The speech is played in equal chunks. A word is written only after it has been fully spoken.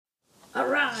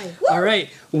Hi. Woo! All right.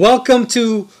 Welcome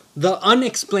to the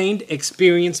Unexplained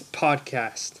Experience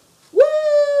podcast. Woo!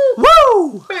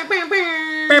 Woo! Wait,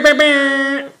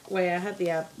 I had the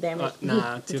app. Damn it.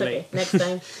 Nah, too it's late. Okay. Next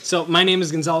time. So, my name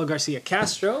is Gonzalo Garcia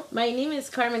Castro. My name is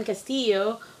Carmen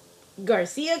Castillo.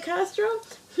 Garcia Castro?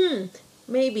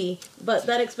 Maybe. But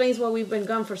that explains why we've been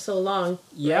gone for so long.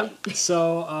 Yep. Right?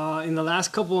 So, in the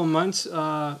last couple of months,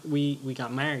 we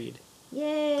got married.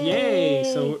 Yay!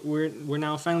 Yay! So we're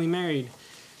now finally married.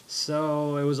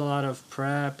 So it was a lot of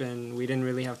prep, and we didn't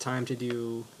really have time to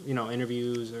do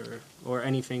interviews or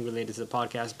anything related to the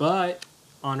podcast. But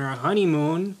on our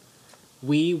honeymoon,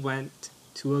 we went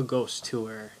to a ghost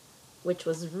tour, which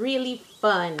was really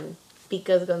fun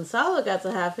because Gonzalo got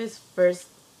to have his first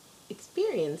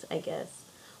experience, I guess.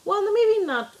 Well, maybe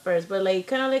not first, but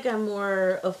kind of like a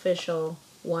more official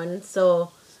one.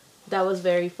 So that was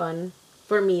very fun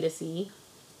for me to see,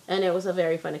 and it was a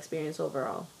very fun experience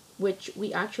overall, which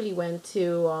we actually went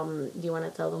to. Do you want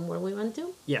to tell them where we went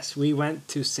to? Yes, we went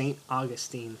to St.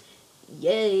 AuGHOSTine.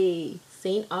 Yay!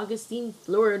 St. Augustine,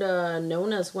 Florida,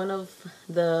 known as one of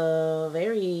the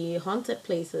very haunted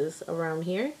places around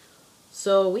here.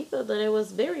 So we thought that it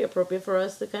was very appropriate for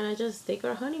us to kind of just take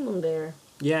our honeymoon there.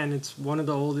 Yeah, and it's one of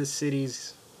the oldest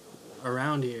cities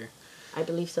around here. I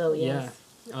believe so, yes.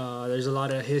 Yeah. There's a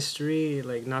lot of history,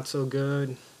 not so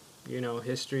good,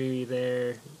 history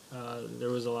there. There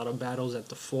was a lot of battles at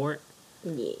the fort.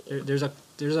 Yeah.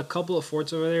 There's a couple of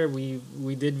forts over there.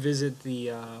 We did visit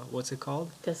the what's it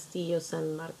called? Castillo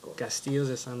San Marco. Castillo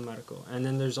de San Marco, and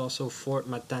then there's also Fort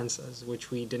Matanzas, which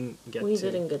we didn't get to. We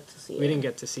didn't get to see. We didn't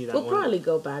get to see that We'll one. probably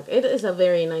go back. It is a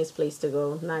very nice place to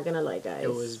go. Not gonna lie, guys.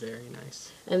 It was very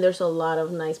nice. And there's a lot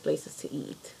of nice places to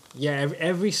eat. Yeah,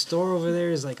 every store over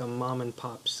there is like a mom and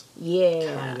pops.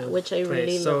 Yeah, kind of which I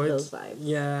really place. love those vibes.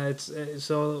 Yeah, it's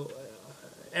so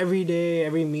every day,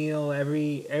 every meal,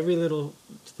 every little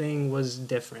thing was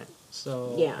different.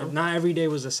 So yeah, not every day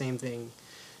was the same thing.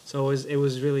 So it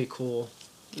was really cool.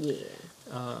 Yeah.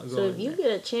 So if you get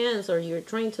a chance or you're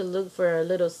trying to look for a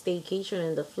little staycation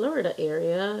in the Florida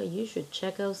area, you should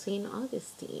check out St.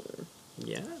 Augustine.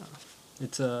 Yeah.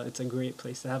 It's a great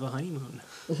place to have a honeymoon.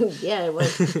 Yeah, it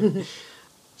was.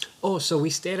 Oh, so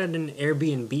we stayed at an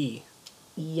Airbnb.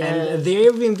 Yeah. And the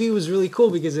Airbnb was really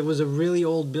cool because it was a really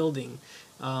old building.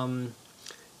 And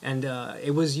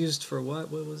it was used for what?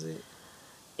 What was it?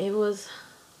 It was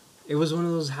one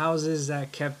of those houses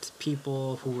that kept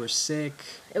people who were sick.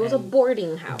 It was a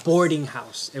boarding house. Boarding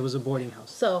house. It was a boarding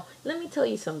house. So, let me tell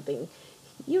you something.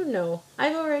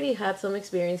 I've already had some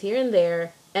experience here and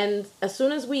there. And as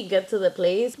soon as we get to the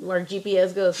place where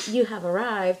GPS goes, you have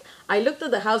arrived, I looked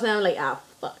at the house and I'm like,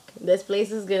 fuck. This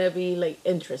place is going to be,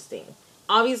 interesting.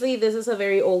 Obviously, this is a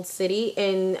very old city,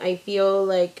 and I feel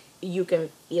like you can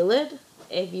feel it.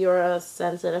 If you're a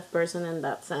sensitive person in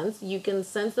that sense, you can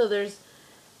sense that there's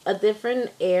a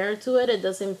different air to it. It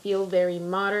doesn't feel very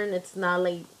modern. It's not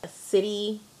like a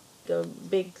city, a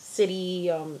big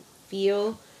city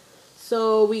feel.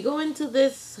 So we go into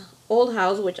this old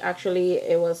house, which actually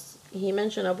he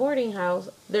mentioned a boarding house.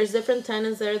 There's different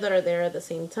tenants there that are there at the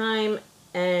same time.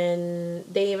 And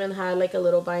they even had a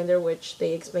little binder which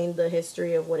they explained the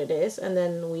history of what it is. And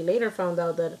then we later found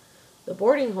out that the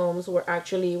boarding homes were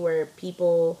actually where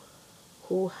people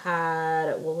who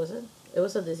had, what was it? It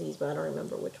was a disease, but I don't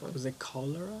remember which one. Was it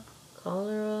cholera?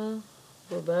 Cholera,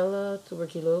 rubella,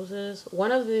 tuberculosis.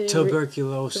 One of the...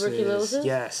 Tuberculosis.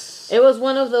 Yes. It was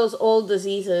one of those old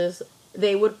diseases.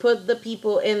 They would put the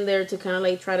people in there to kind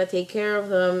of try to take care of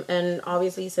them. And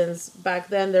obviously, since back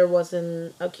then there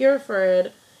wasn't a cure for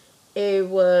it, it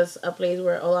was a place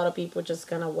where a lot of people just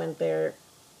kind of went there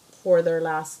for their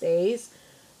last days.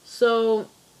 So...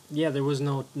 Yeah, there was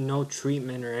no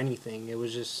treatment or anything. It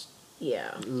was just...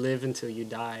 Yeah. Live until you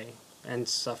die and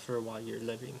suffer while you're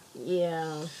living.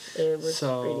 Yeah, it was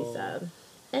pretty sad.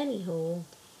 Anywho,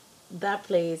 that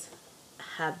place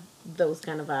had those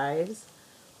kind of vibes.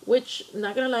 Which,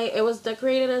 not gonna lie, it was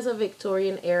decorated as a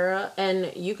Victorian era.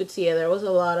 And you could see it. There was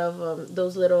a lot of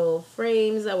those little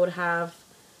frames that would have,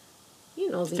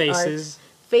 the faces.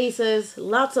 Faces.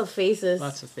 Lots of faces.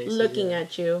 Lots of faces. Looking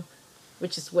at you.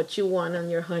 Which is what you want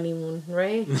on your honeymoon,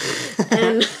 right?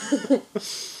 and...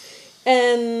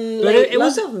 And it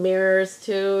lots of mirrors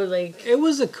too. It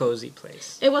was a cozy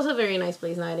place. It was a very nice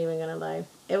place. Not even gonna lie,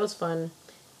 it was fun.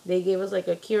 They gave us a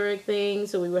Keurig thing,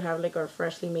 so we would have our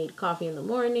freshly made coffee in the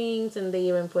mornings, and they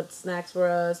even put snacks for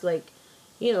us.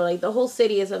 The whole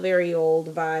city is a very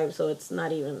old vibe, so it's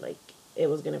not even it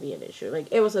was gonna be an issue.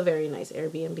 It was a very nice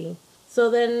Airbnb. So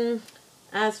then,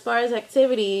 as far as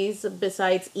activities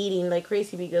besides eating like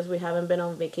crazy because we haven't been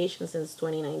on vacation since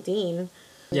 2019.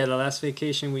 Yeah, the last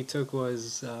vacation we took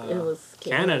was It was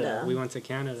Canada. We went to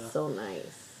Canada. So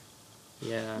nice.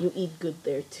 Yeah. You eat good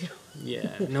there too.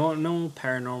 Yeah. No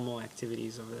paranormal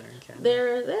activities over there in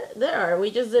Canada. There are.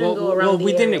 We just didn't go around. Well, the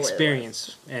we didn't area where it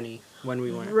experience any when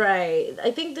we went. Right.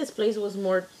 I think this place was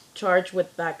more charged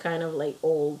with that kind of like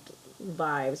old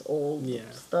vibes, old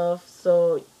stuff.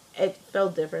 So it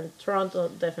felt different. Toronto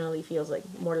definitely feels like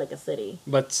more like a city.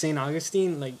 But St.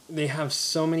 Augustine, like, they have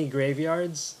so many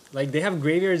graveyards. Like, they have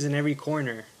graveyards in every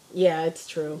corner. Yeah, it's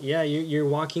true. Yeah, you're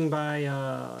walking by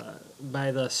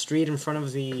the street in front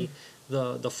of the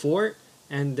fort,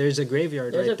 and there's a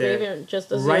graveyard right there. There's a graveyard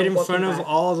just as right in front of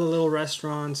all the little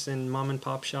restaurants and mom and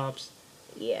pop shops.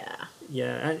 Yeah.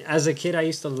 Yeah, as a kid, I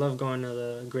used to love going to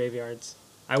the graveyards.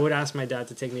 I would ask my dad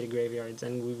to take me to graveyards,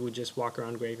 and we would just walk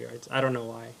around graveyards. I don't know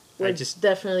why. We're just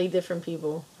definitely different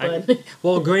people. But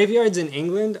well, graveyards in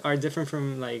England are different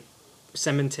from like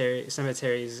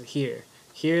cemeteries here.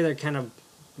 Here they're kind of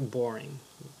boring.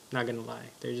 Not gonna lie,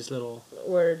 they're just little.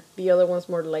 Were the other ones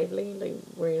more lively? Like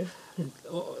were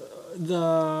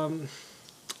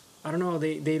I don't know.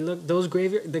 They look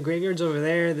the graveyards over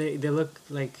there. They look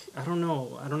like I don't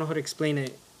know how to explain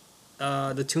it.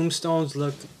 The tombstones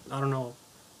looked I don't know,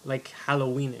 like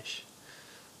Halloweenish.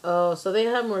 Oh, so they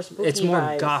have more spooky. It's more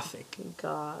vibes. gothic.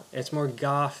 Gothic. It's more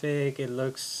gothic. It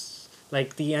looks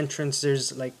like the entrance.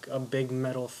 There's like a big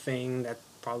metal thing that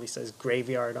probably says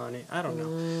graveyard on it. I don't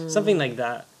know, something like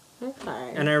that.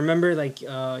 Okay. And I remember like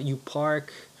you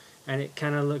park, and it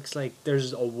kind of looks like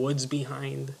there's a woods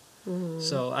behind.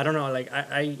 So I don't know, like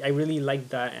I really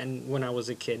liked that, and when I was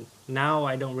a kid. Now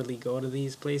I don't really go to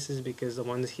these places because the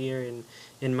ones here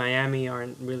in Miami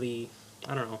aren't really,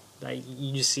 I don't know, like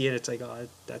you just see it, it's like, oh,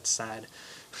 that's sad.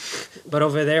 But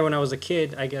over there when I was a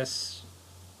kid, I guess,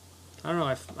 I don't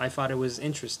know, I thought it was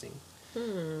interesting.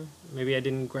 Maybe I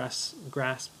didn't grasp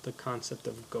the concept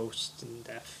of ghosts and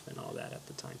death and all that at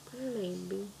the time.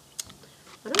 Maybe.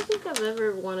 I don't think I've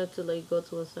ever wanted to like go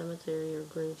to a cemetery or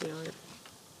graveyard.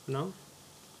 No?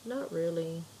 Not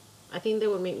really. I think they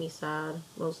would make me sad,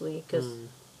 mostly, because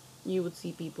you would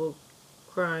see people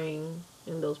crying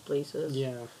in those places.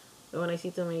 Yeah. And when I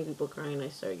see too many people crying, I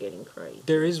start getting crazy.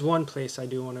 There is one place I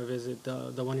do want to visit,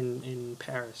 the one in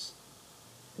Paris.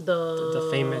 The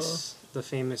famous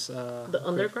the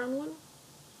underground one?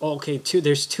 Oh, okay,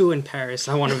 there's two in Paris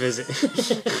I want to visit.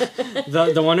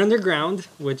 the one underground,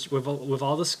 which with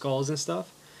all the skulls and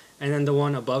stuff, and then the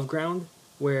one above ground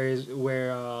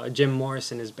where Jim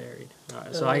Morrison is buried.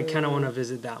 So I kind of want to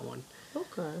visit that one.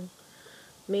 Okay.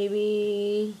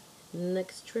 Maybe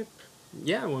next trip.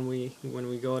 Yeah, when we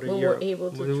go to when Europe. We're able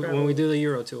to travel. When we do the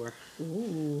Euro tour.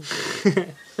 Ooh.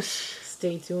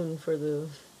 Stay tuned for the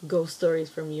ghost stories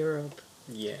from Europe.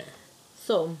 Yeah.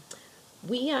 So,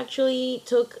 we actually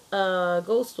took a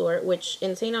ghost tour, which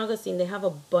in St. Augustine they have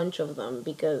a bunch of them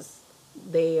because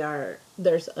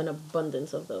there's an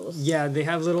abundance of those. Yeah, they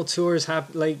have little tours.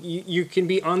 Like you can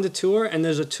be on the tour, and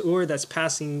there's a tour that's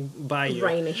passing by you.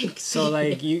 Right next. So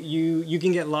like you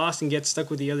can get lost and get stuck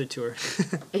with the other tour.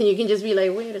 And you can just be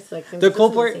like, wait a second. The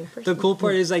cool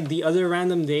part is like the other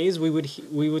random days we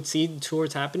would see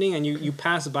tours happening, and you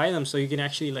pass by them, so you can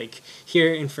actually like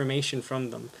hear information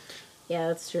from them. Yeah,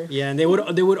 that's true. Yeah, and they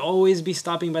would always be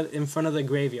stopping in front of the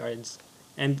graveyards.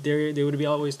 And they would be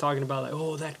always talking about like,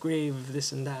 oh, that grave,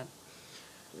 this and that.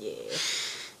 Yeah.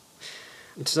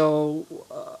 So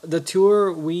the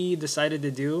tour we decided to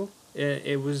do,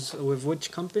 it was with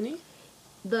which company?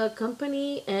 The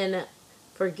company, and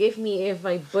forgive me if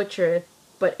I butcher it,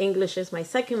 but English is my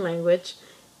second language.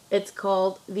 It's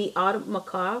called the Odd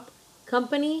Macabre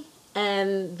Company.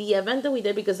 And the event that we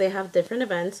did, because they have different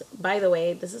events. By the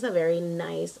way, this is a very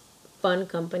nice, fun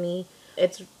company.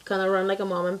 It's kind of run like a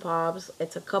mom and pop's.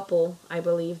 It's a couple, I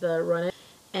believe, that run it.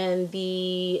 And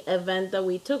the event that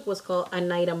we took was called A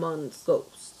Night Amongst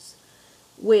Ghosts,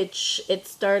 which it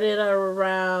started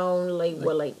around like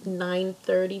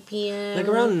 9:30 p.m. Like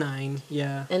around 9,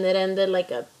 yeah. And it ended like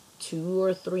at 2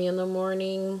 or 3 in the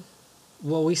morning.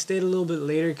 Well, we stayed a little bit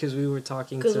later because we were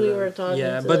talking.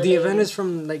 Yeah, but the event is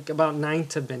from like about 9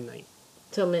 to midnight.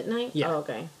 Till midnight? Yeah. Oh,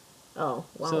 okay. Oh,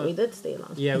 wow, so, we did stay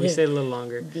long. Yeah, we stayed a little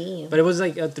longer. Damn. But it was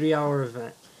like a 3-hour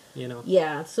event, you know?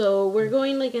 Yeah, so we're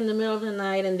going like in the middle of the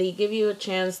night, and they give you a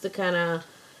chance to kind of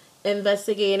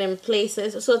investigate in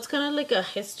places. So it's kind of like a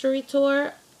history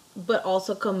tour, but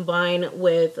also combined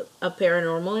with a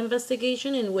paranormal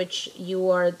investigation in which you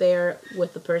are there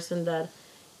with the person that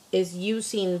is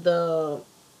using the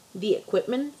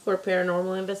equipment for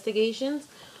paranormal investigations.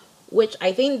 Which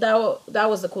I think that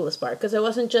was the coolest part, because it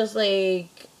wasn't just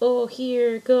like, oh,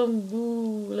 here, come,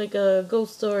 woo, like a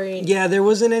ghost story. Yeah, there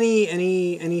wasn't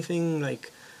anything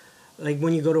like like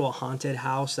when you go to a haunted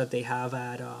house that they have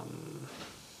at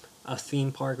a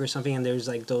theme park or something, and there's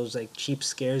like those like cheap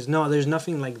scares. No, there's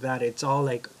nothing like that. It's all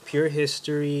like pure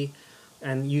history,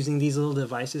 and using these little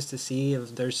devices to see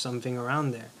if there's something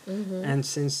around there. Mm-hmm. And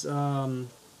since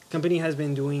company has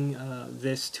been doing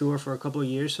this tour for a couple of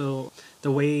years, so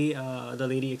the way the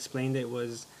lady explained it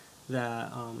was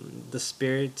that the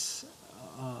spirits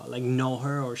like know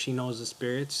her, or she knows the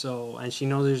spirits. So, and she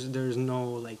knows there's no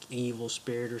like evil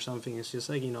spirit or something. It's just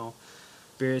like, you know,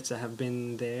 spirits that have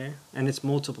been there, and it's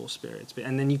multiple spirits,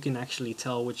 and then you can actually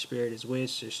tell which spirit is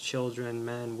which. There's children,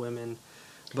 men, women,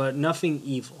 but nothing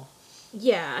evil.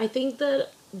 Yeah, I think that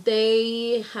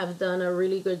they have done a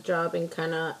really good job in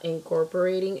kind of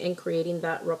incorporating and creating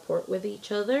that rapport with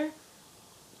each other,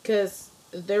 because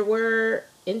there were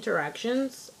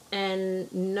interactions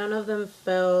and none of them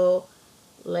felt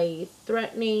like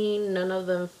threatening, none of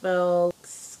them felt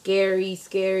scary.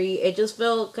 It just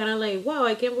felt kind of like, wow,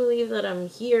 I can't believe that I'm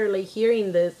here, like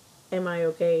hearing this. Am I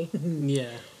okay?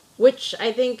 Yeah. Which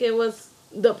I think it was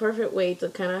the perfect way to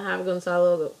kind of have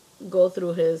Gonzalo go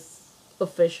through his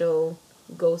official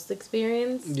ghost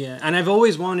experience. Yeah, and I've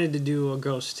always wanted to do a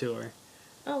ghost tour.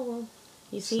 Oh, well,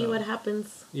 you see So, what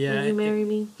happens yeah, when you marry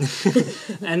me.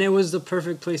 And it was the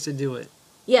perfect place to do it.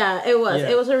 Yeah, it was. Yeah.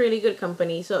 It was a really good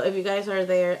company. So if you guys are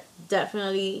there,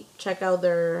 definitely check out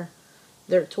their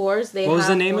tours. They What was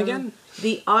the have name one- again?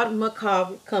 The Odd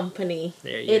Macabre Company.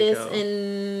 There you It go. is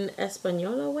in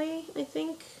Española Way, I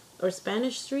think, or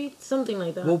Spanish Street, something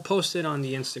like that. We'll post it on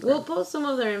the Instagram. We'll post some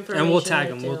of their information. And we'll tag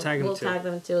there, them. too. We'll tag them We'll too. tag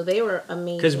them too. They were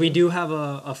amazing. Because we do have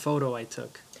a photo I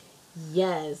took.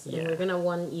 Yes, Yeah. and we're gonna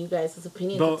want you guys'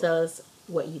 opinion But- to tell us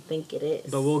what you think it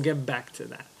is. But we'll get back to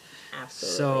that.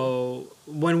 Absolutely. So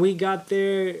when we got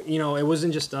there, you know, it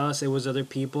wasn't just us; it was other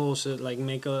people. So like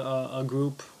make a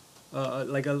group,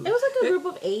 like a. It was like a group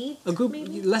of 8. A group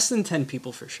maybe? less than 10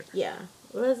 people for sure. Yeah,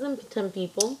 less than 10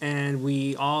 people. And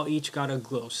we all each got a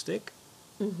glow stick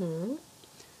Mm-hmm.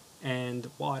 and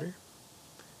water.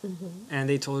 Mm-hmm. And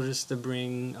they told us to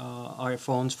bring our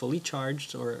phones fully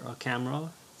charged, or a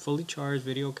camera fully charged,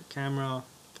 video camera,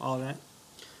 all that.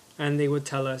 And they would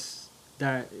tell us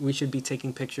that we should be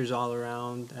taking pictures all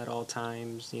around at all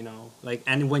times, you know, like,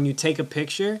 and when you take a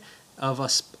picture of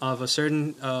a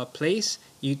certain place,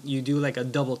 you do like a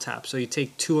double tap, so you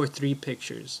take 2 or 3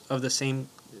 pictures of the same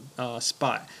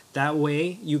spot. That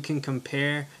way you can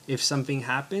compare if something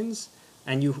happens,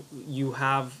 and you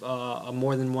have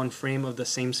more than one frame of the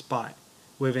same spot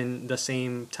within the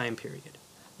same time period.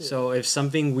 So if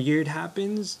something weird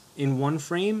happens in one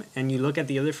frame and you look at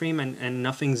the other frame and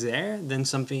nothing's there, then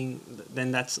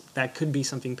that could be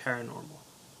something paranormal.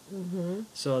 Mm-hmm.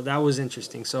 So that was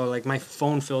interesting. So like my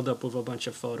phone filled up with a bunch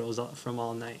of photos from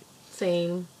all night.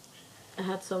 Same. I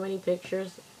had so many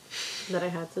pictures that I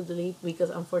had to delete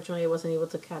because unfortunately I wasn't able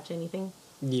to catch anything.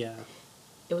 Yeah.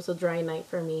 It was a dry night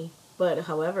for me. But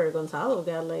however, Gonzalo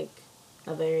got like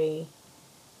a very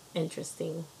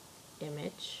interesting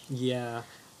image. Yeah.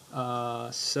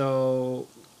 So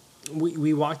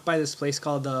we walked by this place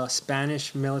called the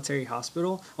Spanish Military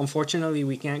Hospital. Unfortunately,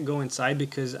 we can't go inside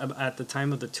because at the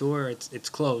time of the tour, it's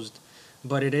closed.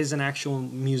 But it is an actual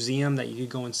museum that you could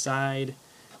go inside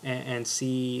and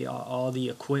see all the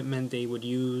equipment they would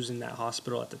use in that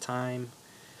hospital at the time.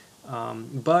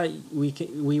 But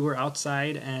we were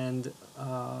outside, and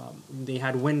they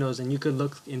had windows, and you could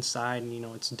look inside, and you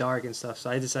know it's dark and stuff. So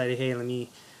I decided, hey, let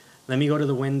me go to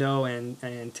the window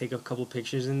and take a couple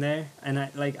pictures in there. And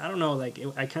I don't know,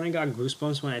 I kind of got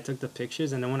goosebumps when I took the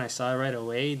pictures, and then when I saw it right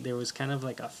away, there was kind of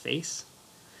like a face.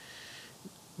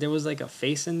 There was like a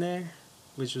face in there,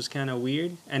 which was kind of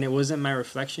weird, and it wasn't my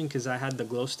reflection because I had the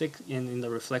glow stick. In the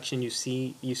reflection, you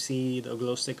see the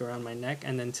glow stick around my neck,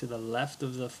 and then to the left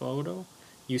of the photo,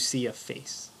 you see a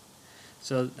face.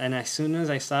 So, and as soon as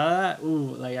I saw that,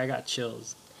 ooh, like I got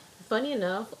chills. Funny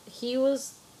enough, he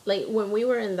was like, when we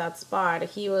were in that spot,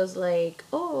 he was like,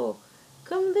 oh,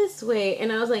 come this way.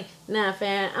 And I was like, nah,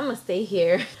 fam, I'm gonna stay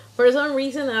here. For some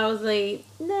reason, I was like,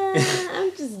 nah,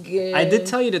 I'm just good. I did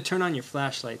tell you to turn on your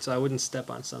flashlight so I wouldn't step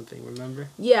on something, remember?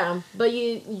 Yeah, but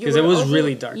you because it was also,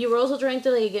 really dark. You were also trying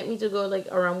to like get me to go like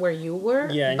around where you were.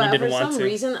 Yeah, and but you didn't want to. for some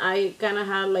reason, I kind of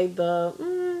had like the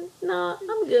no,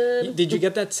 I'm good. Did you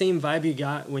get that same vibe you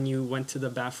got when you went to the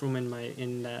bathroom in my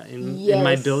in my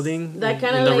Yes, building, that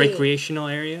kind in of the like, recreational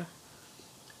area?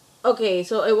 Okay,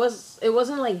 so it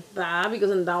wasn't like that, because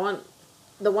in that one,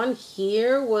 the one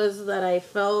here was that I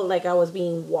felt like I was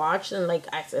being watched and like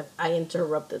as if I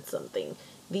interrupted something.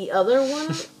 The other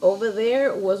one over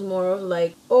there was more of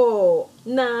like, oh,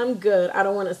 nah, I'm good. I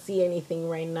don't want to see anything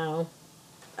right now.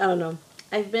 I don't know.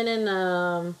 I've been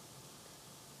in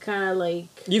kind of like...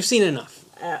 You've seen enough.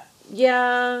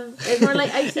 Yeah. It's more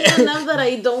like I've seen enough that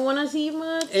I don't want to see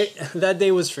much. That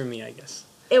day was for me, I guess.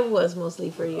 It was mostly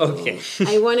for you. Okay.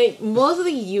 I wanted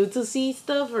mostly you to see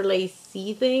stuff or like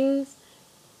see things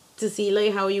to see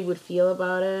like how you would feel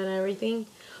about it and everything.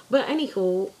 But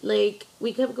anywho, like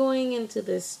we kept going into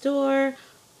this store.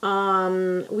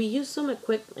 We used some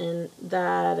equipment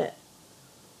that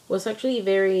was actually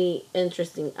very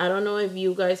interesting. I don't know if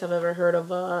you guys have ever heard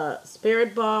of a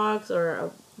spirit box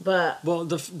but Well,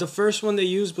 the first one they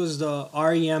used was the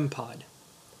REM pod.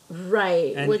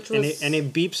 Right, which was and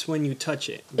it beeps when you touch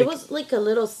it. It was like a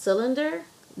little cylinder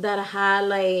that had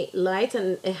like lights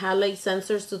and it had like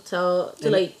sensors to tell to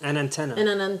like an antenna and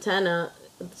an antenna,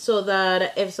 so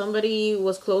that if somebody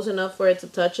was close enough for it to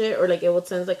touch it, or like it would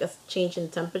sense like a change in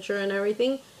temperature and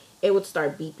everything, it would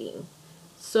start beeping.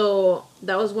 So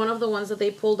that was one of the ones that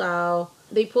they pulled out.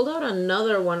 They pulled out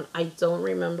another one. I don't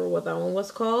remember what that one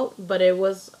was called, but it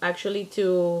was actually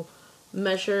to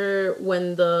measure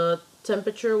when the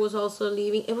temperature was also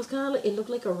leaving. It was kind of like, it looked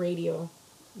like a radio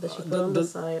that she put on the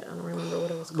side. I don't remember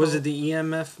what it was called. Was it the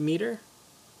EMF meter?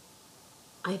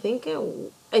 I think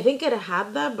it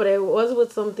had that, but it was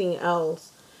with something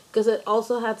else, because it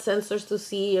also had sensors to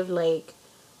see if like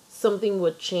something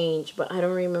would change, but I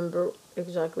don't remember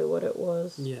exactly what it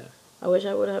was. Yeah. I wish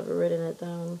I would have written it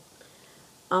down.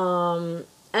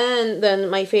 And then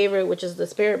my favorite, which is the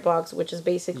spirit box, which is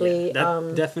basically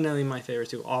definitely my favorite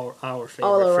too. Our favorite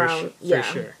all around, for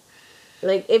sure.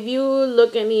 Like if you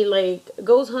look any like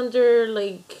ghost hunter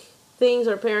like things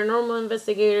or paranormal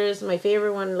investigators, my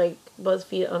favorite one like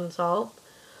BuzzFeed Unsolved.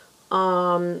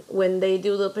 When they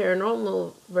do the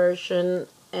paranormal version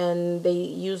and they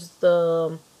use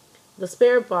the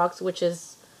spirit box, which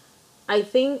is, I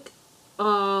think,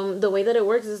 the way that it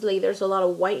works is like there's a lot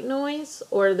of white noise,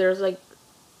 or there's like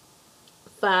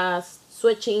fast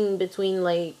switching between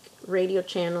like radio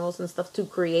channels and stuff to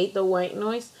create the white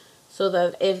noise, so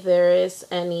that if there is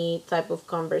any type of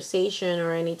conversation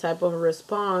or any type of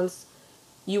response,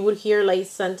 you would hear like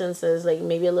sentences like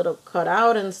maybe a little cut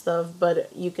out and stuff, but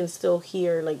you can still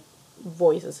hear like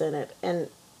voices in it. And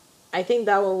I think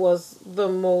that one was the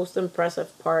most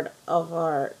impressive part of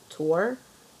our tour,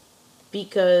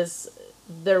 because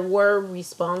there were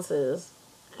responses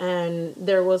and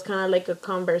there was kind of like a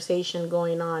conversation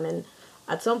going on. And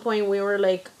at some point we were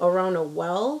like around a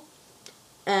well,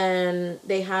 and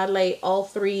they had like all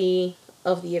three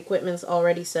of the equipments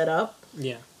already set up.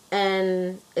 Yeah.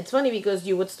 And it's funny because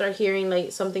you would start hearing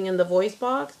like something in the voice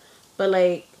box, but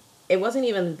like it wasn't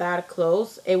even that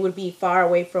close. It would be far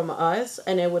away from us,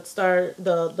 and it would start,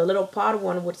 the little pod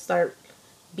one would start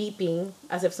beeping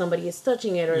as if somebody is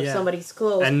touching it or if somebody's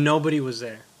close. And nobody was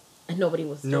there. And nobody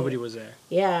was there. Nobody was there.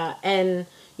 Yeah, and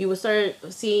you would start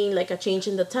seeing like a change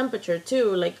in the temperature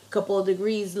too, like a couple of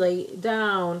degrees like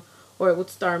down, or it would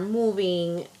start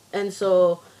moving. And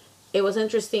so it was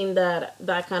interesting that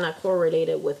kind of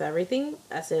correlated with everything,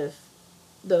 as if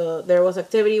there was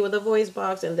activity with the voice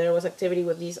box and there was activity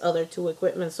with these other two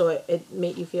equipment. So it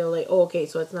made you feel like, oh, okay,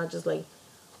 so it's not just like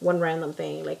one random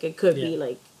thing. Like it could be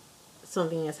like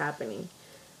something is happening.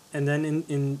 And then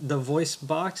in the voice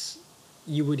box,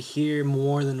 you would hear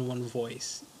more than one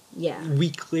voice. Yeah.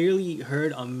 We clearly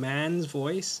heard a man's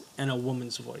voice and a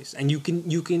woman's voice, and you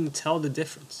can tell the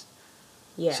difference.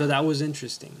 Yeah. So that was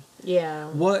interesting. Yeah.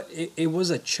 It was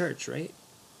a church, right?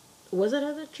 Was it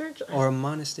at a church? Or a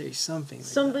monastery,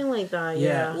 something like that,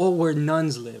 yeah. Well, where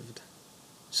nuns lived.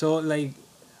 So, like...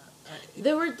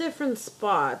 There were different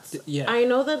spots. Yeah. I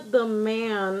know that the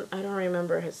man, I don't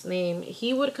remember his name,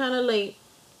 he would kind of, like,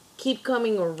 keep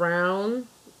coming around.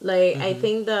 Like, I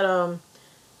think that,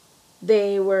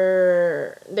 they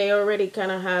already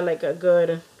kind of had, like, a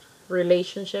good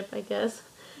relationship, I guess.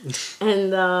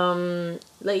 And,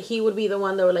 like, he would be the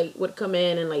one that would come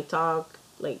in and, like, talk,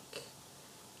 like,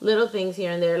 little things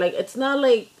here and there. Like, it's not,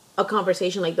 like, a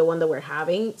conversation like the one that we're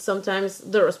having. Sometimes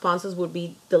the responses would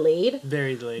be delayed.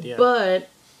 Very delayed, yeah. But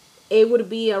it would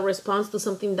be a response to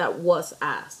something that was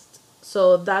asked.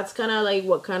 So that's kind of, like,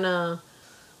 what kind of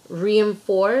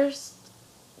reinforced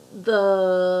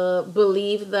the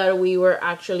belief that we were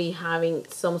actually having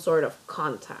some sort of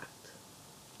contact.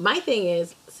 My thing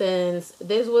is, since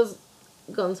this was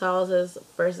Gonzalez's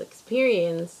first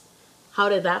experience, how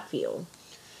did that feel?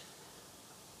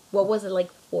 What was it like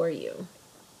for you?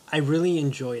 I really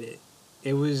enjoyed it.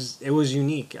 It was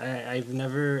unique. I've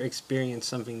never experienced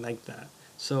something like that.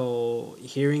 So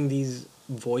hearing these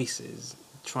voices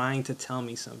trying to tell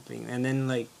me something, and then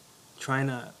like trying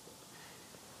to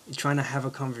trying to have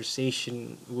a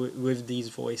conversation with these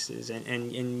voices,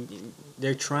 and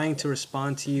they're trying to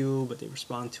respond to you, but they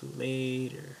respond too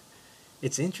late. Or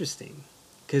it's interesting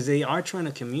because they are trying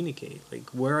to communicate. Like,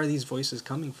 where are these voices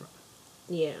coming from?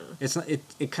 Yeah. It's not.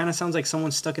 It kind of sounds like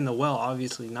someone's stuck in the well.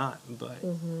 Obviously not, but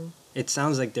it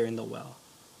sounds like they're in the well.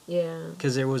 Yeah.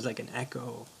 Because there was like an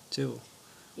echo too.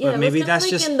 Yeah, But it maybe was kind of that's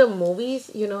like just in the movies,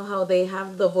 you know how they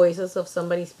have the voices of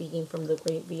somebody speaking from the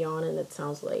great beyond, and it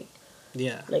sounds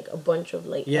yeah. like a bunch of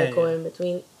like Yeah, echo yeah. in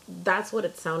between. That's what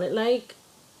it sounded like.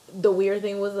 The weird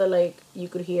thing was that like you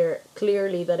could hear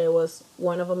clearly that it was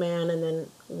one of a man and then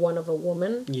one of a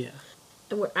woman. Yeah.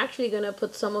 And we're actually gonna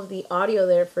put some of the audio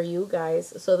there for you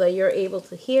guys so that you're able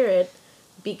to hear it,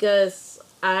 because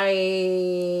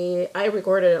I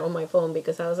recorded it on my phone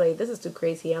because I was like, this is too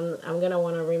crazy. I'm gonna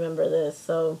want to remember this.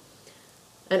 So,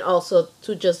 and also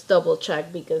to just double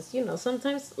check, because you know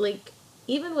sometimes like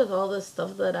even with all the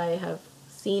stuff that I have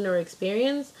seen or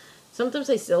experienced, sometimes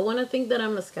I still want to think that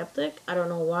I'm a skeptic. I don't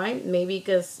know why. Maybe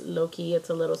because low key it's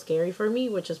a little scary for me,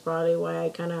 which is probably why I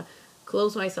kind of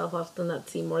close myself off to not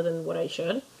see more than what I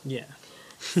should. Yeah.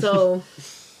 So,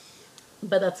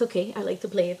 but that's okay. I like to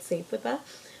play it safe with that.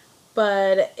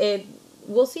 But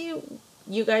we'll see.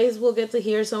 You guys will get to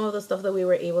hear some of the stuff that we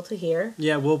were able to hear.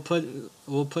 Yeah, we'll put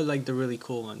like the really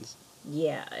cool ones.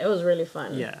 Yeah, it was really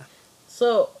fun. Yeah.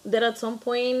 So, that at some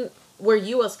point, were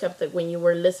you a skeptic when you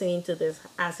were listening to this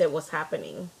as it was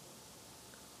happening?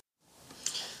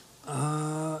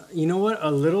 You know what?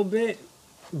 A little bit,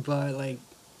 but like,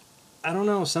 I don't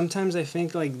know. Sometimes I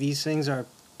think like these things are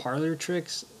parlor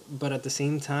tricks, but at the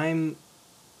same time,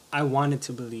 I wanted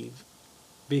to believe,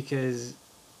 because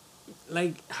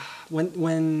like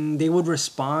when they would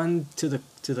respond to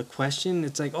the question,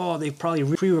 it's like, oh, they probably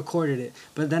pre-recorded it.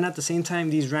 But then at the same time,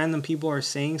 these random people are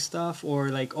saying stuff, or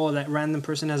like, oh, that random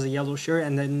person has a yellow shirt,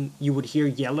 and then you would hear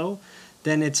yellow.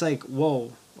 Then it's like,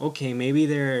 whoa, okay, maybe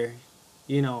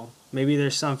maybe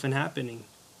there's something happening.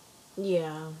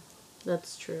 Yeah,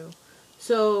 that's true.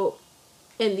 So,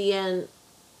 in the end,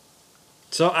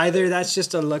 So either that's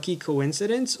just a lucky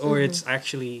coincidence, or it's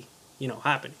actually,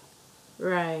 happening.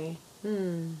 right.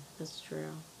 That's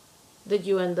true. Did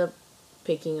you end up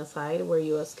picking a side? Were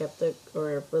you a skeptic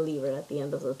or a believer at the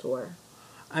end of the tour?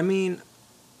 I mean,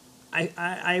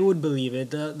 I would believe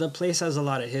it. The place has a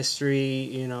lot of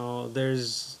history.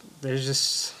 There's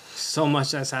just so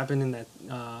much that's happened in that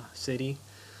city.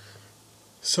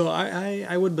 So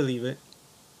I would believe it.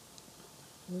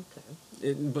 Okay.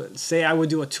 But say I would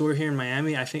do a tour here in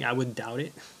Miami, I think I would doubt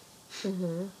it.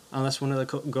 Unless one of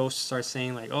the ghosts starts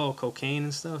saying like, "Oh, cocaine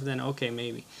and stuff," then okay,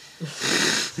 maybe.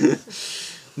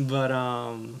 but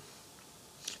no.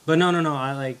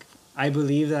 I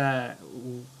believe that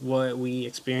what we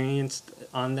experienced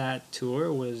on that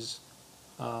tour was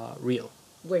real.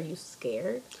 Were you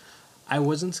scared? I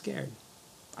wasn't scared.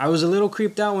 I was a little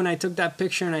creeped out when I took that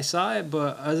picture and I saw it,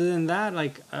 but other than that,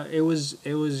 like it was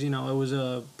it was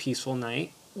a peaceful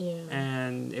night. Yeah.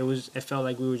 And it felt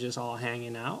like we were just all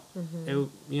hanging out.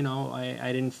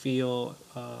 I didn't feel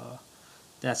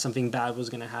that something bad was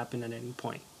gonna happen at any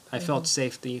point. I felt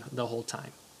safety the whole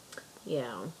time.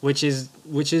 Yeah. Which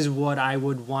is what I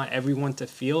would want everyone to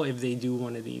feel if they do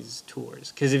one of these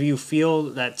tours. Because if you feel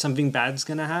that something bad's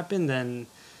gonna happen, then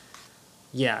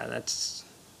yeah, that's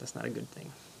not a good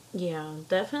thing. Yeah,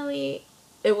 definitely.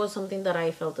 It was something that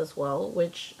I felt as well,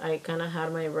 which I kind of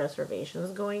had my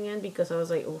reservations going in, because I was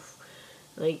like, oof,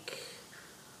 like,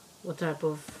 what type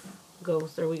of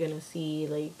ghost are we gonna see?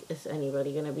 Like, is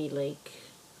anybody gonna be like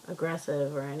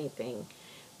aggressive or anything?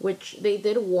 Which they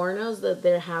did warn us that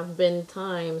there have been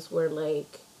times where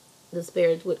like the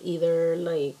spirits would either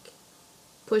like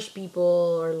push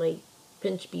people or like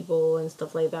pinch people and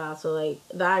stuff like that. So like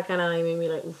that kind of like made me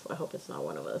like, oof, I hope it's not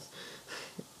one of us.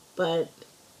 But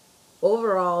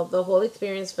overall, the whole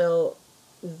experience felt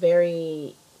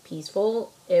very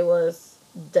peaceful. It was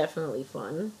definitely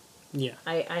fun. Yeah.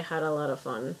 I had a lot of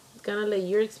fun. It's kind of like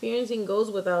you're experiencing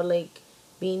ghosts without like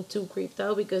being too creeped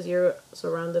out, because you're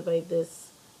surrounded by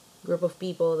this group of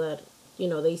people that,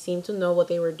 they seem to know what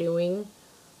they were doing.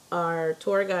 Our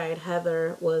tour guide,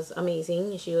 Heather, was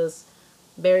amazing. She was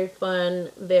very fun,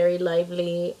 very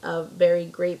lively, a very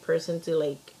great person to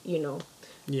like,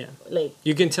 Yeah. like,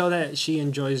 you can tell that she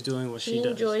enjoys doing what she does. She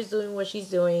enjoys doing what she's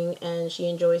doing, and she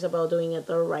enjoys about doing it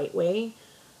the right way,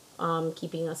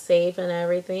 keeping us safe and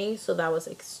everything. So that was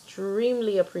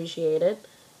extremely appreciated.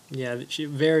 Yeah, she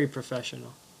very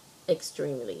professional.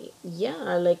 Extremely.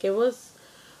 Yeah, like it was,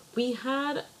 we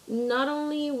had, not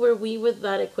only were we with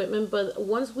that equipment, but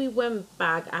once we went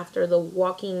back after the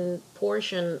walking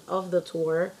portion of the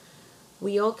tour,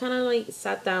 we all kind of like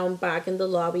sat down back in the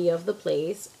lobby of the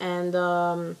place, and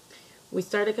we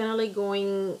started kind of like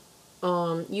going,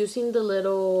 using the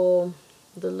little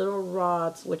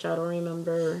rods, which I don't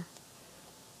remember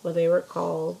what they were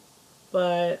called,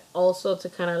 but also to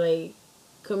kind of like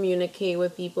communicate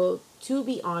with people. To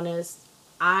be honest,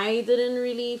 I didn't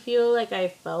really feel like I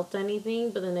felt anything,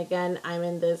 but then again, I'm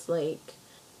in this like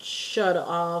shut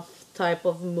off type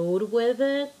of mood with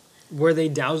it. Were they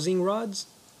dowsing rods?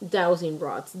 Dowsing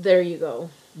rods. There you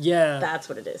go. Yeah. That's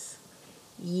what it is.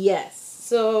 Yes.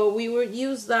 So we would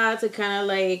use that to kind of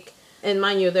like, and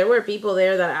mind you, there were people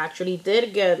there that actually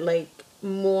did get like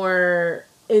more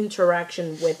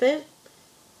interaction with it.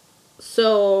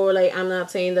 So like, I'm not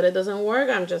saying that it doesn't work.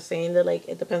 I'm just saying that like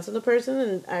it depends on the person,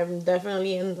 and I'm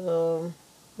definitely in the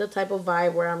type of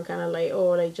vibe where I'm kind of like, oh,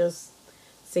 like just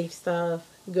safe stuff,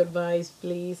 good vibes,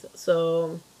 please.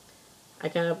 So I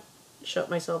kind of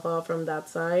shut myself off from that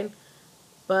side.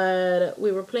 But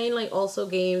we were playing like also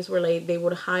games where like they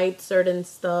would hide certain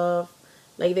stuff.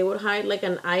 Like they would hide like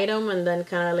an item and then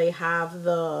kind of like have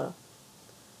the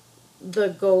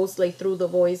ghost like through the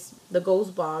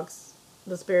ghost box,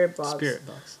 the spirit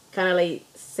box. Kind of like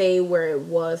say where it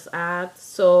was at.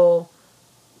 So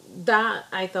that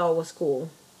I thought was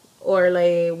cool. Or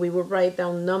like we would write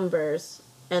down numbers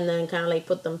and then kind of like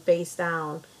put them face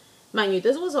down. Mind you,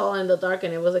 this was all in the dark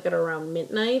and it was like at around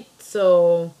midnight,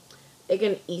 so it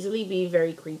can easily be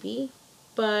very creepy,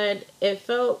 but it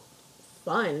felt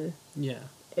fun. Yeah.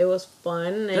 It was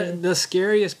fun. And the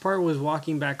scariest part was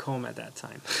walking back home at that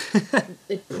time.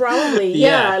 Probably,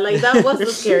 yeah. Like, that was the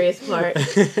scariest part.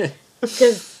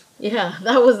 Because, yeah,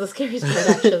 that was the scariest part,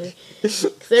 actually.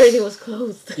 Because everything was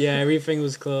closed. Yeah, everything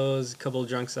was closed. A couple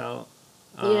drunks out.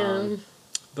 Yeah.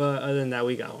 But other than that,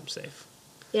 we got home safe.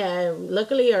 Yeah,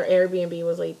 luckily our Airbnb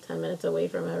was like 10 minutes away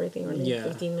from everything, or like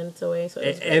 15 minutes away. So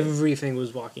everything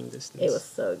was walking distance. It was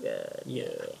so good. Yeah.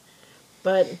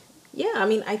 But yeah, I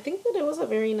mean, I think that it was a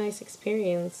very nice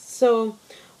experience. So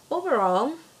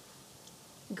overall,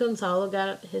 Gonzalo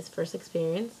got his first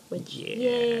experience, which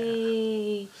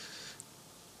yay.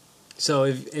 So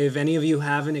if any of you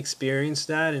haven't experienced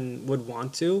that and would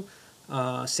want to,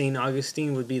 St.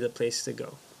 AuGHOSTine would be the place to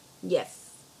go. Yes.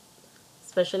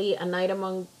 Especially A Night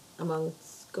Amongst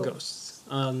Ghosts.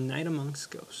 A Night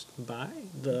Amongst Ghosts by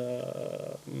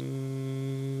the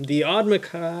Odd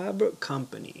Macabre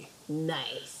Company.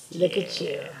 Nice. Look at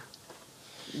you.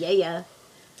 Yeah.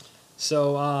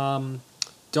 So,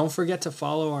 don't forget to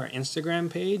follow our Instagram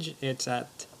page. It's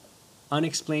at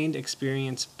Unexplained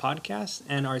Experience Podcast,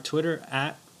 and our Twitter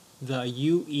at the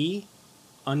UE_podcast.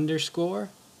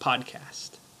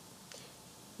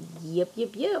 Yep.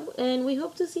 And we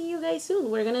hope to see you guys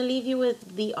soon. We're going to leave you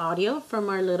with the audio from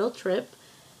our little trip.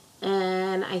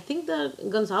 And I think that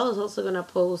Gonzalo's also going to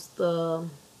post the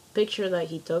picture that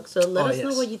he took. So let us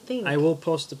know what you think. I will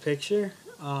post a picture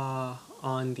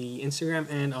on the Instagram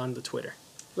and on the Twitter.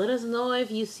 Let us know if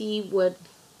you see what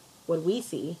we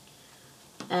see.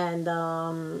 And,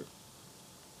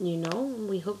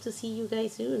 we hope to see you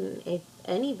guys soon. If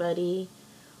anybody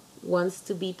wants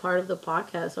to be part of the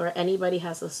podcast, or anybody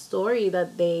has a story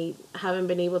that they haven't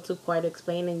been able to quite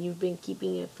explain and you've been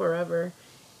keeping it forever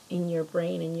in your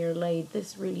brain and you're like,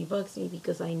 this really bugs me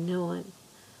because I know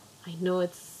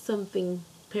it's something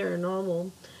paranormal,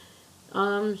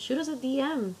 shoot us a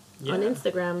DM on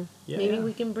Instagram. Maybe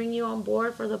we can bring you on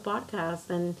board for the podcast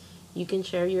and you can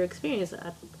share your experience.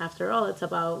 After all, it's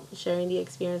about sharing the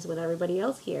experience with everybody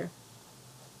else here.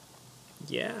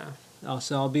 Yeah.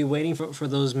 So I'll be waiting for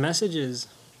those messages.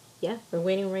 Yeah, we're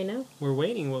waiting right now. We're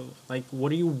waiting. Well, like,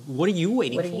 what are you waiting for? What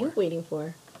are you waiting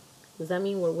for? Does that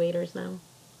mean we're waiters now?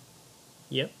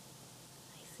 Yep.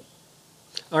 I see.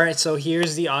 All right, so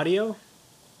here's the audio,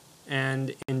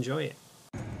 and enjoy it.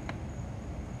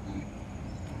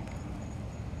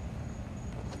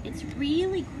 It's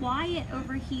really quiet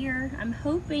over here. I'm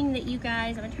hoping that you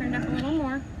guys, I'm going to turn it up a little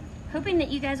more, hoping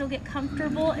that you guys will get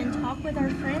comfortable and talk with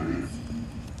our friends.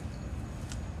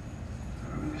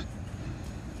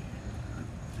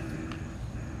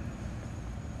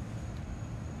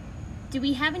 Do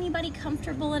we have anybody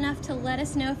comfortable enough to let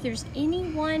us know if there's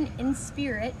anyone in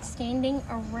spirit standing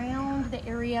around the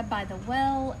area by the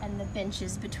well and the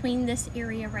benches between this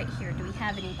area right here? Do we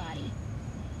have anybody?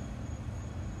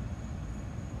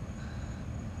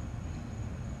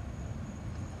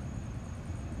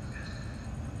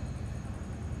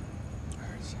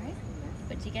 Alright.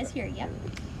 But you guys hear? Yep.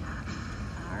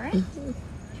 Alright.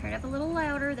 Turn it up a little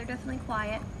louder. They're definitely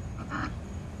quiet.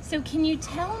 So can you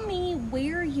tell me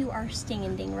where you are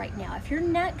standing right now? If you're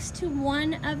next to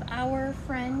one of our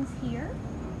friends here,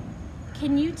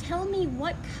 Can you tell me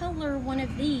what color one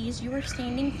of these you are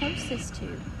standing closest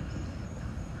to?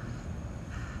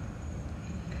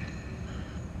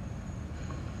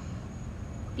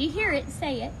 If you hear it,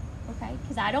 say it, okay?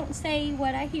 Because I don't say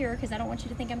what I hear because I don't want you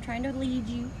to think I'm trying to lead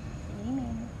you in any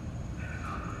manner.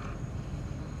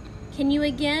 Can you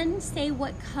again say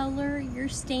what color you're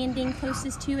standing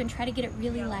closest to and try to get it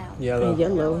really loud? Yellow.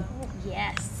 Yellow.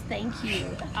 Yes, thank you.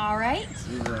 All right.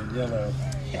 Yellow.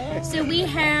 So we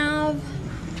have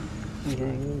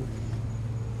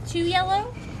 2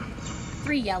 yellow,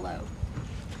 3 yellow.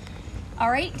 All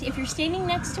right, if you're standing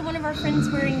next to one of our friends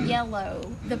wearing yellow,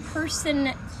 the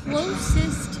person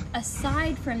closest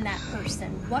aside from that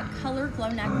person, what color glow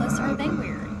necklace are they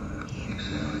wearing?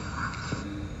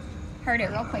 Heard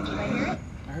it real quick. You might hear it?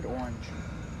 I heard orange.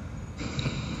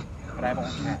 But I have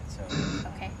orange hat, so.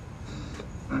 Okay.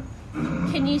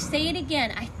 Can you say it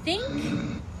again? I think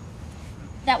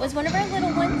that was one of our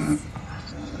little ones.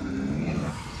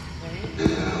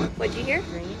 What'd you hear?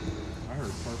 I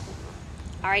heard purple.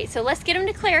 All right, so let's get them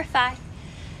to clarify.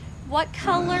 What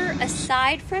color,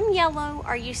 aside from yellow,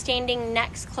 are you standing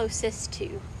next closest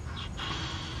to?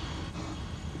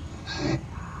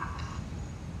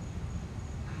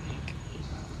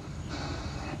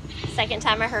 Second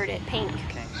time I heard it, pink.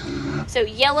 Okay. So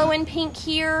yellow and pink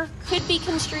here could be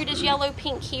construed as yellow,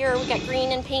 pink here. We got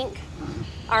green and pink.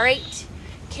 All right.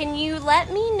 Can you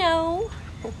let me know,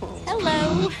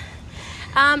 hello,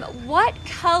 what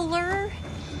color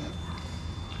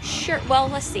shirt, well,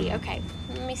 let's see. Okay,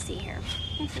 let me see here.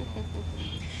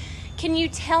 Can you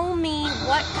tell me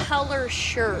what color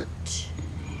shirt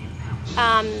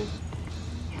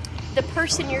the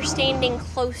person you're standing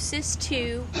closest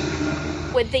to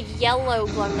with the yellow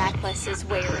glow necklace is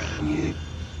wearing?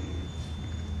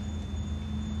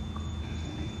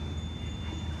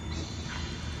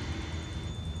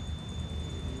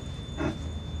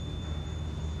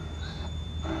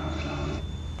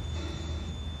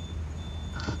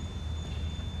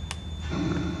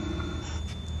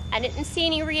 I didn't see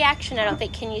any reaction, I don't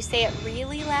think. Can you say it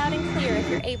really loud and clear if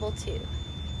you're able to?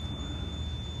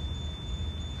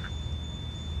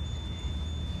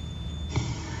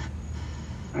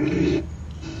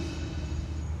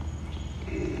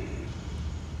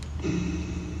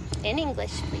 In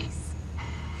English, please.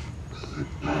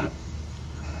 Did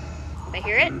I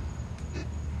hear it?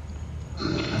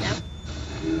 No?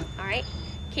 All right.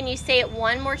 Can you say it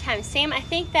one more time? Sam, I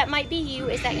think that might be you.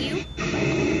 Is that you?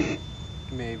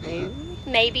 Maybe.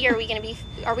 Maybe. Are we gonna be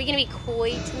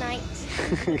coy tonight?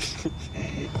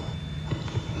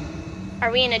 Are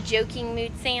we in a joking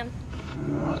mood, Sam?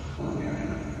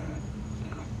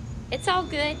 It's all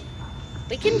good.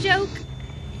 We can joke.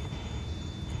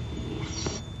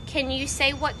 Can you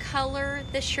say what color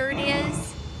the shirt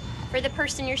is for the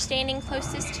person you're standing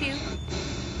closest to?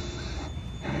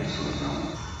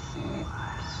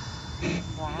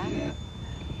 Black.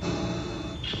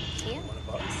 Yeah. One of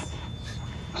us.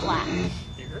 Black.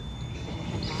 Here.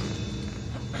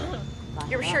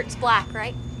 Your shirt's black,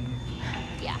 right?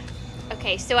 Yeah.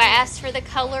 Okay, so I asked for the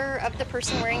color of the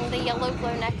person wearing the yellow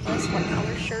glow necklace, what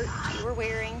color shirt you were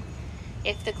wearing.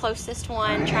 If the closest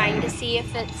one, trying to see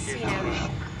if it's,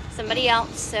 somebody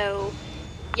else. So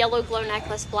yellow glow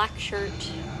necklace, black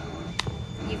shirt.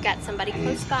 You've got somebody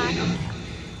close by.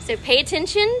 So pay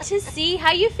attention to see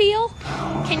how you feel.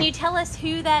 Can you tell us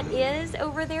who that is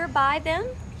over there by them?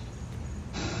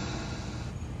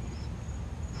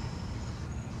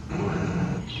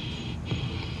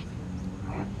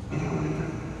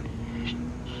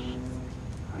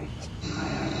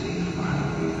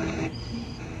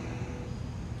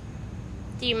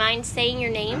 Do you mind saying your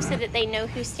name so that they know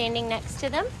who's standing next to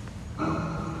them?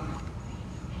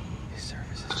 His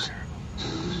service is terrible.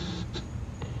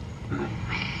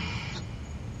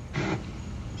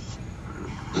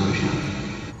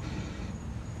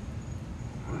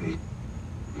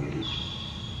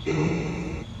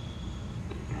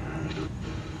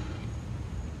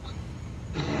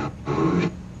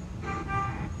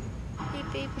 Beep,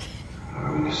 beep.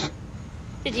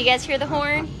 Did you guys hear the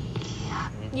horn?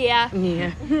 Yeah.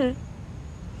 Yeah. That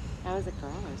was a girl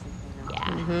or something.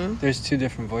 Yeah. Mm-hmm. There's 2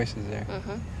 different voices there.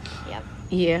 Yep.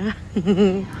 Yeah.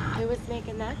 Who was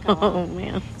making that go? Oh,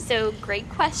 man. So, great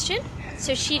question.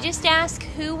 So she just asked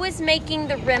who was making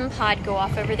the REM pod go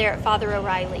off over there at Father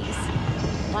O'Reilly's.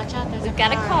 Watch out, there's We've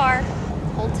got a car.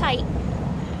 Hold tight.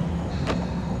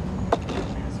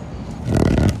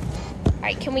 All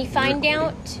right, can we find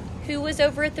out who was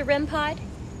over at the REM pod?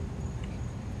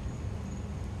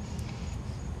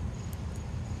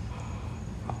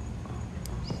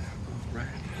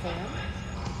 Sam?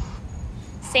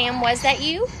 Sam, was that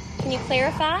you? Can you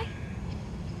clarify?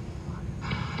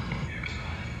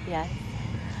 Yes.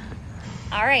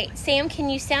 All right, Sam, can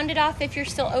you sound it off if you're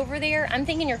still over there? I'm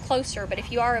thinking you're closer, but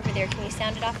if you are over there, can you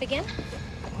sound it off again?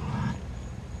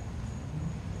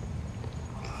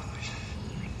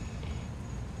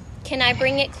 Can I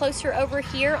bring it closer over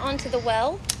here onto the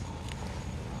well?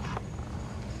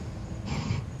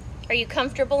 Are you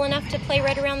comfortable enough to play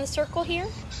right around the circle here?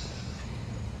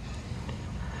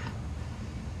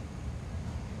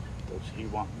 Does he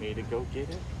want me to go get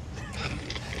it?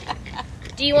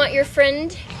 Do you want your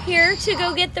friend here to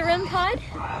go get the REM pod?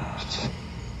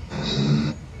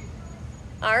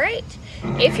 All right.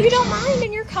 If you don't mind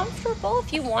and you're comfortable,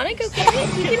 if you want to go get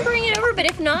it, you can bring it over. But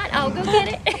if not, I'll go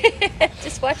get it.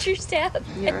 Just watch your step.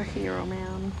 You're a hero,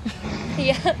 man.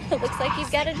 Yeah, it looks like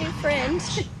you've got a new friend.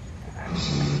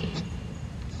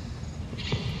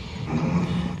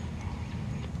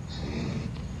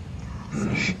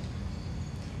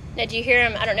 Now, do you hear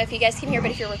him? I don't know if you guys can hear,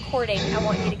 but if you're recording, I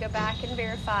want you to go back and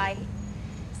verify.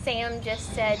 Sam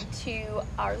just said to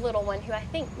our little one, who I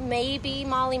think may be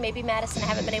Molly, maybe Madison, I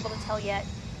haven't been able to tell yet,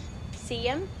 see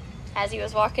him? As he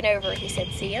was walking over, he said,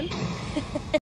 see him?